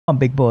on,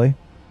 big boy.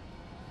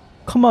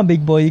 Come on,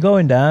 big boy. You're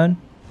going down.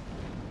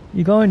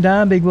 You're going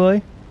down, big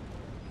boy.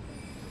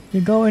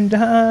 You're going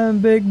down,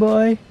 big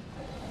boy.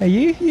 Hey,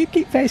 you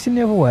keep facing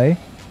the other way.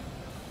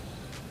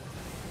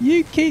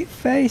 You keep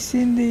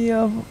facing the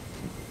other...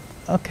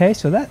 Okay,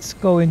 so that's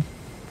going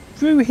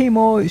through him,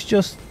 or it's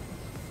just...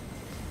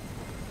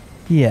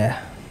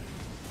 Yeah.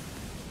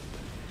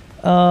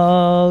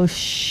 Oh,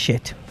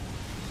 shit.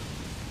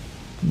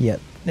 Yep,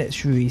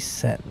 let's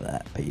reset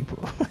that,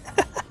 people.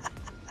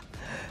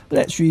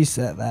 Let's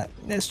reset that.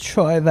 Let's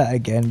try that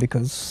again,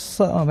 because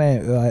something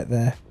ain't right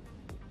there.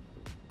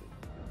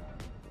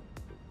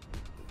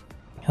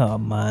 Oh,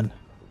 man.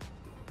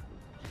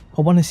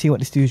 I want to see what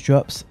this dude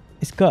drops.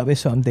 It's got to be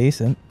something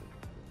decent.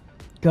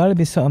 Gotta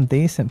be something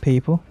decent,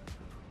 people.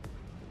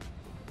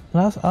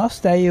 I'll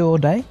stay here all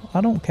day.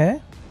 I don't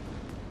care.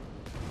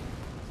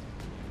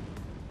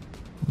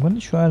 I'm gonna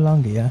try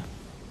longer, yeah.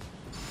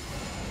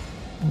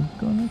 I'm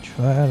gonna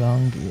try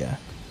longer, yeah.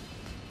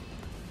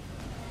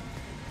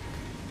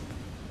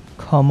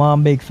 Come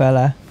on, big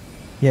fella.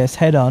 Yes,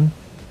 head on.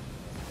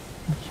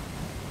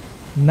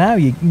 Now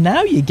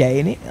you're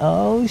getting it.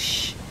 Oh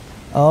shit.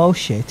 Oh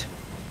shit.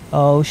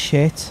 Oh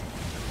shit.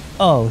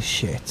 Oh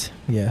shit.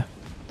 Yeah.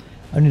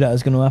 I knew that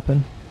was gonna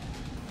happen.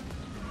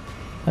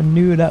 I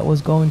knew that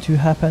was going to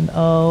happen.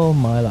 Oh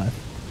my life.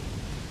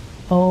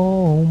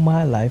 Oh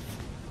my life.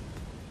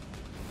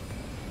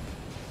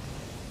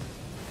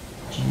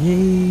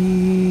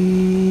 Jeez.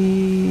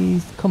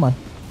 Come on.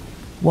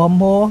 One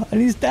more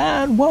and he's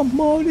down. One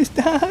more and he's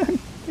down.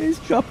 He's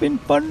dropping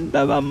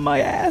thunder on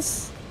my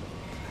ass.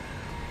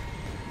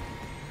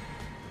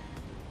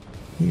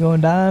 You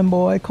going down,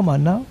 boy? Come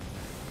on now.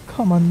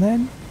 Come on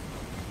then.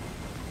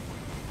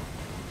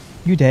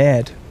 You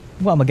dead.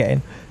 What am I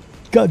getting?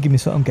 Gotta give me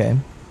something I'm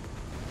getting.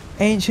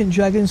 Ancient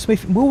Dragon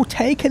Smith. We'll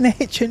take an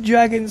Ancient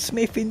Dragon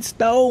Smithing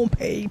Stone,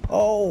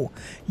 people.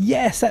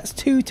 Yes, that's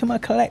 2 to my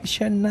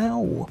collection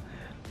now.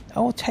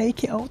 I'll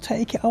take it. I'll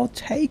take it. I'll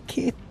take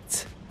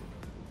it.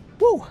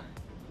 Whoa.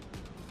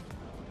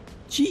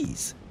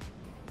 Jeez.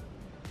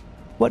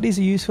 What these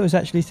are used for is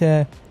actually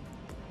to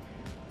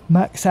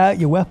max out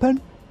your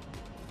weapon.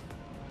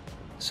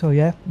 So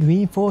yeah,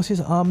 reinforces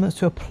armaments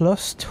to a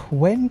plus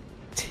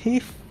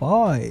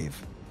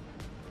 25.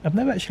 I've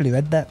never actually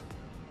read that.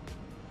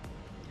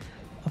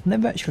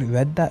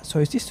 So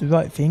is this the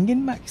right thing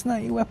in maxing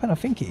out your weapon? I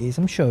think it is.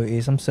 I'm sure it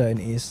is. I'm certain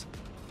it is.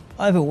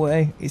 Either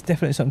way, it's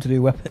definitely something to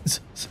do with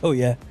weapons. So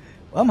yeah,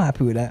 I'm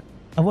happy with that.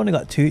 I've only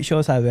got 2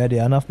 shows already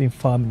and I've been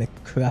farming the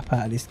crap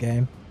out of this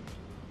game.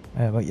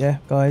 But yeah,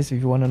 guys, if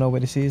you want to know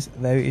where this is,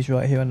 there it is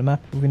right here on the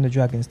map within the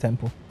Dragon's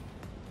Temple.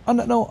 On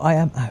that note, I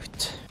am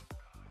out.